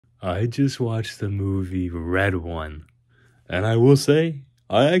I just watched the movie Red One, and I will say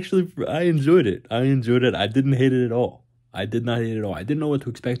I enjoyed it. I enjoyed it. I didn't hate it at all. I did not hate it at all. I didn't know what to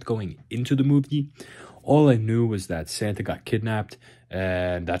expect going into the movie. All I knew was that Santa got kidnapped,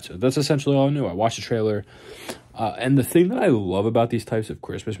 and that's essentially all I knew. I watched the trailer, and the thing that I love about these types of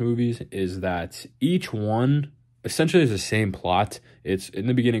Christmas movies is that each one essentially is the same plot. It's in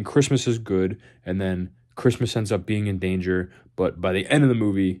the beginning, Christmas is good, and then Christmas ends up being in danger, but by the end of the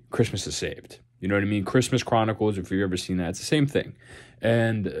movie, Christmas is saved. You know what I mean? Christmas Chronicles, if you've ever seen that, it's the same thing.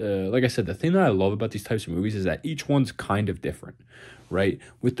 And like I said, the thing that I love about these types of movies is that each one's kind of different, right?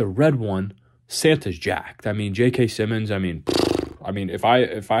 With the Red One, Santa's jacked. I mean, J.K. Simmons, if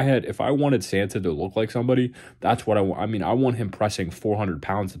I wanted Santa to look like somebody, that's what I want. I mean, I want him pressing 400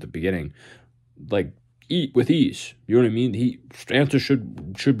 pounds at the beginning, like eat with ease. You know what I mean? Santa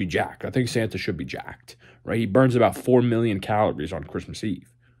should be jacked. I think Santa should be jacked, right? He burns about 4 million calories on Christmas Eve.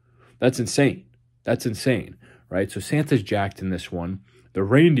 That's insane. That's insane, right? So Santa's jacked in this one. The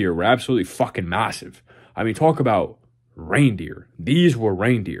reindeer were absolutely fucking massive. I mean, talk about reindeer. These were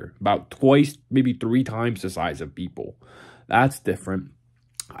reindeer, about twice, maybe 3 times the size of people. That's different.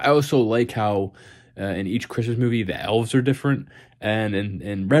 I also like how in each Christmas movie the elves are different, and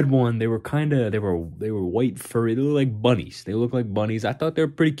in Red One they were white furry. They look like bunnies. They look like bunnies. I thought they were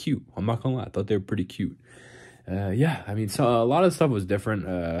pretty cute. I'm not gonna lie. I thought they were pretty cute. Yeah, I mean, so a lot of stuff was different.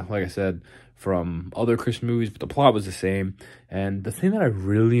 Like I said, from other Christmas movies, but the plot was the same. And the thing that I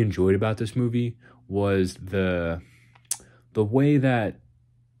really enjoyed about this movie was the way that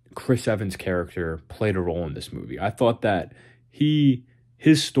Chris Evans' character played a role in this movie. I thought that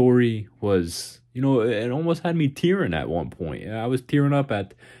his story was, you know, it almost had me tearing at one point. I was tearing up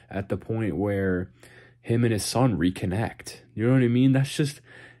at the point where him and his son reconnect. You know what I mean? That's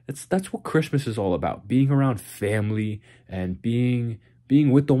what Christmas is all about. Being around family and being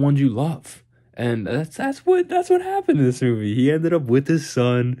with the ones you love. And that's what happened in this movie. He ended up with his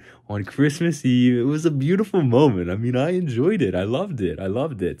son on Christmas Eve. It was a beautiful moment. I mean, I enjoyed it. I loved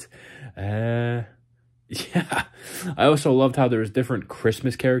it. Yeah. I also loved how there was different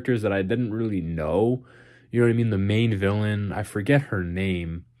Christmas characters that I didn't really know. You know what I mean? The main villain, I forget her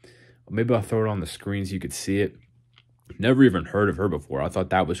name. Maybe I'll throw it on the screen so you could see it. Never even heard of her before. I thought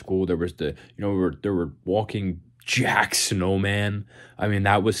that was cool. There was there were walking Jack Snowman. I mean,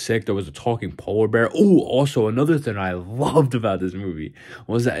 that was sick. There was a talking polar bear. Oh, also another thing I loved about this movie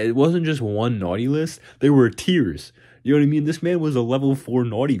was that it wasn't just one naughty list. There were tiers. You know what I mean? This man was a level 4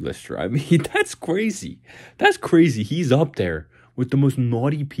 naughty lister. I mean, that's crazy. That's crazy. He's up there with the most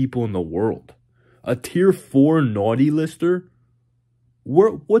naughty people in the world. A tier 4 naughty lister?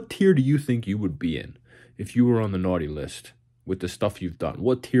 What tier do you think you would be in if you were on the naughty list with the stuff you've done?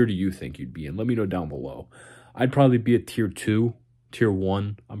 What tier do you think you'd be in? Let me know down below. I'd probably be a tier 2, tier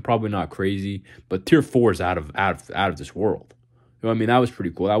 1. I'm probably not crazy, but tier 4 is out of this world. You know what I mean? That was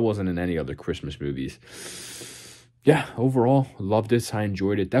pretty cool. That wasn't in any other Christmas movies. Yeah, overall, loved it. I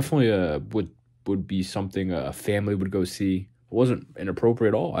enjoyed it. Definitely would be something a family would go see. It wasn't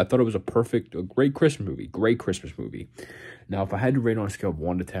inappropriate at all. I thought it was a great Christmas movie. Great Christmas movie. Now, if I had to rate on a scale of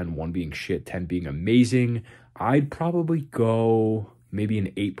 1 to 10, 1 being shit, 10 being amazing, I'd probably go maybe an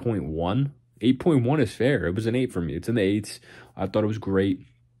 8.1. 8.1 is fair. It was an 8 for me. It's in the 8s. I thought it was great.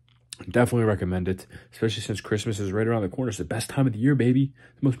 Definitely recommend it, especially since Christmas is right around the corner. It's the best time of the year, baby.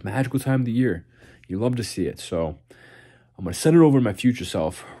 The most magical time of the year. You love to see it. So I'm going to send it over to my future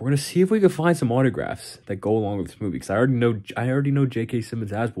self. We're going to see if we can find some autographs that go along with this movie, because I already know J.K.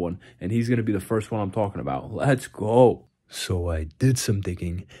 Simmons has one, and he's going to be the first one I'm talking about. Let's go. So I did some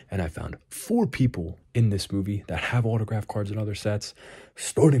digging, and I found 4 people in this movie that have autograph cards and other sets.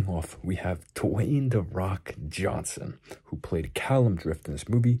 Starting off, we have Dwayne "The Rock" Johnson, who played Callum Drift in this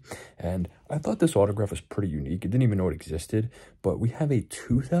movie, and I thought this autograph was pretty unique. I didn't even know it existed, but we have a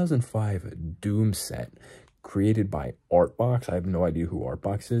 2005 Doom set created by Artbox. I have no idea who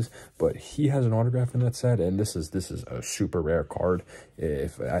Artbox is, but he has an autograph in that set, and this is a super rare card.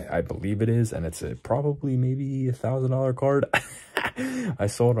 If I believe it is, and it's probably maybe $1,000 card. I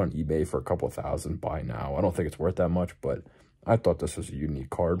saw it on eBay for a couple thousand by now. I don't think it's worth that much, but I thought this was a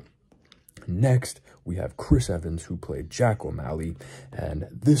unique card. Next, we have Chris Evans, who played Jack O'Malley, and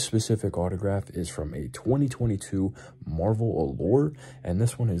this specific autograph is from a 2022 Marvel Allure, and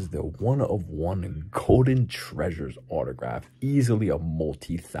this one is the 1/1 Golden Treasures autograph, easily a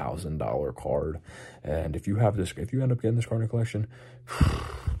multi-$1,000 card. And if you end up getting this card in your collection,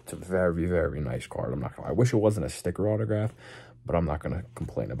 it's a very, very nice card. I'm not gonna lie. I wish it wasn't a sticker autograph, but I'm not gonna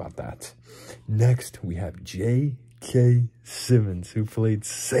complain about that. Next, we have J. J.K. Simmons, who played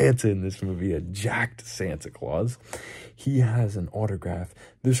Santa in this movie, a jacked Santa Claus. He has an autograph.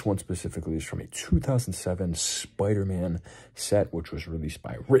 This one specifically is from a 2007 Spider-Man set, which was released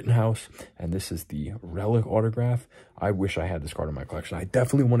by Rittenhouse, and this is the relic autograph. I wish I had this card in my collection. I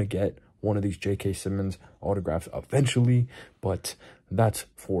definitely want to get one of these J.K. Simmons autographs eventually, but that's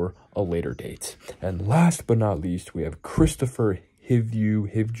for a later date. And last but not least, we have Christopher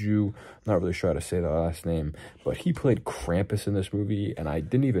Hivju, not really sure how to say that last name, but he played Krampus in this movie, and I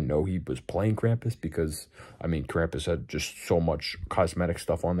didn't even know he was playing Krampus because, I mean, Krampus had just so much cosmetic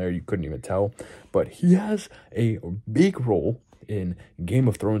stuff on there, you couldn't even tell. But he has a big role in Game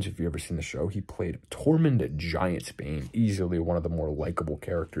of Thrones. If you've ever seen the show, he played Tormund Giantsbane, easily one of the more likable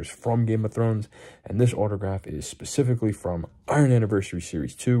characters from Game of Thrones. And this autograph is specifically from Iron Anniversary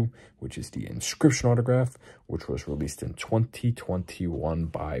Series 2, which is the Inscription autograph, which was released in 2021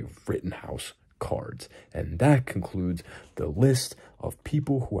 by Rittenhouse Cards. And that concludes the list of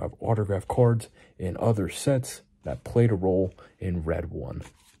people who have autographed cards in other sets that played a role in Red 1.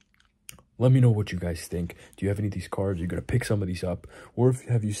 Let me know what you guys think. Do you have any of these cards? Are you going to pick some of these up? Or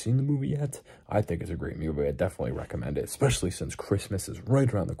have you seen the movie yet? I think it's a great movie. I definitely recommend it, especially since Christmas is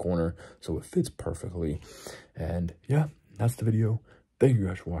right around the corner. So it fits perfectly. And yeah, that's the video. Thank you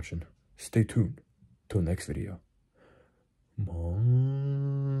guys for watching. Stay tuned till next video. Bye.